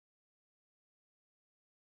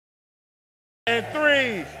And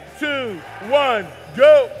 3, 2, 1,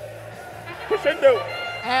 go. Push that note.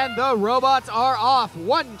 And the robots are off.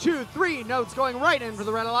 1, 2, 3 notes going right in for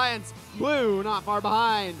the Red Alliance. Blue not far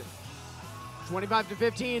behind. 25 to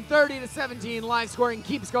 15, 30 to 17. Live scoring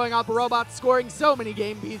keeps going up. Robots scoring so many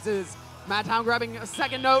game pieces. Madtown grabbing a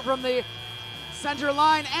second note from the center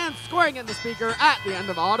line and scoring in the speaker at the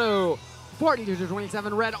end of auto. 42 to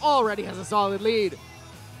 27. Red already has a solid lead.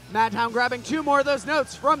 Madtown grabbing 2 more of those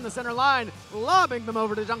notes from the center line, lobbing them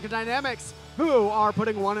over to Duncan Dynamics, who are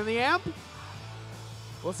putting 1 in the amp.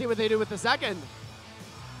 We'll see what they do with the second.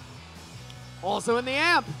 Also in the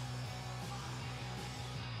amp.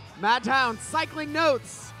 Madtown cycling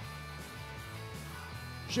notes.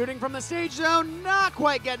 Shooting from the stage zone, not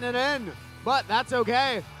quite getting it in, but that's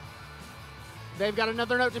okay. They've got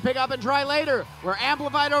another note to pick up and try later. We're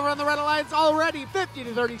amplified over on the Red Alliance already, 50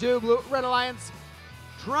 to 32. Red Alliance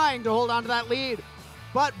trying to hold on to that lead,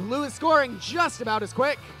 but Blue is scoring just about as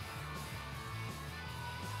quick.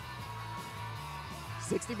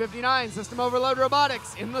 60-59, System Overload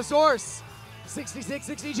Robotics in the source.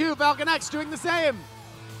 66-62, Falcon X doing the same.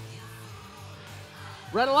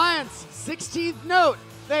 Red Alliance, 16th note.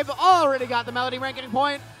 They've already got the melody ranking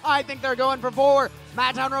point. I think they're going for 4.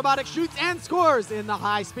 Madtown Robotics shoots and scores in the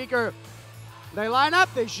high speaker. They line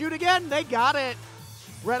up, they shoot again, they got it.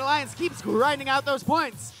 Red Alliance keeps grinding out those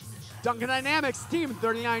points. Duncan Dynamics, team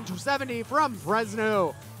 39 to 70 from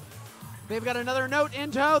Fresno. They've got another note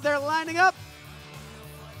in tow. They're lining up.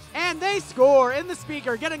 And they score in the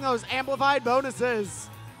speaker, getting those amplified bonuses.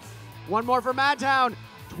 1 more for Madtown,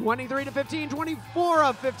 23 to 15, 24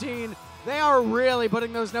 of 15. They are really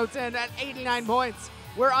putting those notes in at 89 points.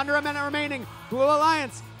 We're under a minute remaining. Blue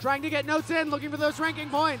Alliance trying to get notes in, looking for those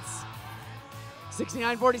ranking points.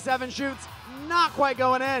 69-47 shoots, not quite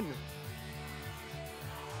going in.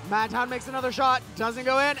 Madtown makes another shot, doesn't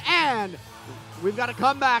go in, and we've got a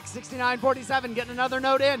comeback. 69-47, getting another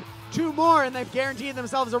note in. 2 more, and they've guaranteed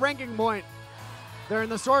themselves a ranking point. They're in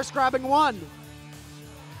the source, grabbing 1.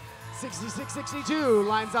 66-62,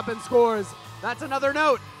 lines up and scores. That's another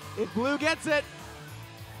note. If Blue gets it,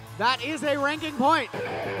 that is a ranking point.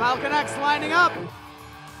 Falcon X lining up.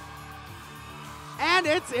 And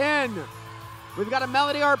it's in. We've got a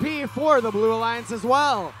Melody RP for the Blue Alliance as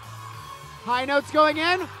well. High notes going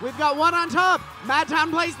in. We've got 1 on top.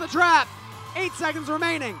 Madtown plays the trap. 8 seconds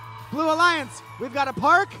remaining. Blue Alliance, we've got a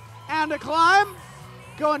park and a climb.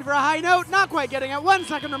 Going for a high note, not quite getting it. 1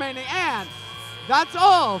 second remaining, and that's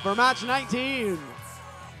all for match 19.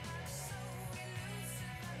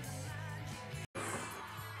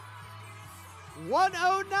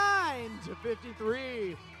 (109 to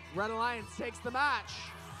 53). Red Alliance takes the match,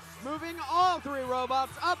 moving all 3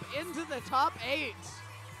 robots up into the top 8.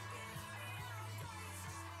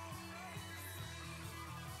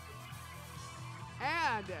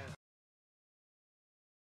 And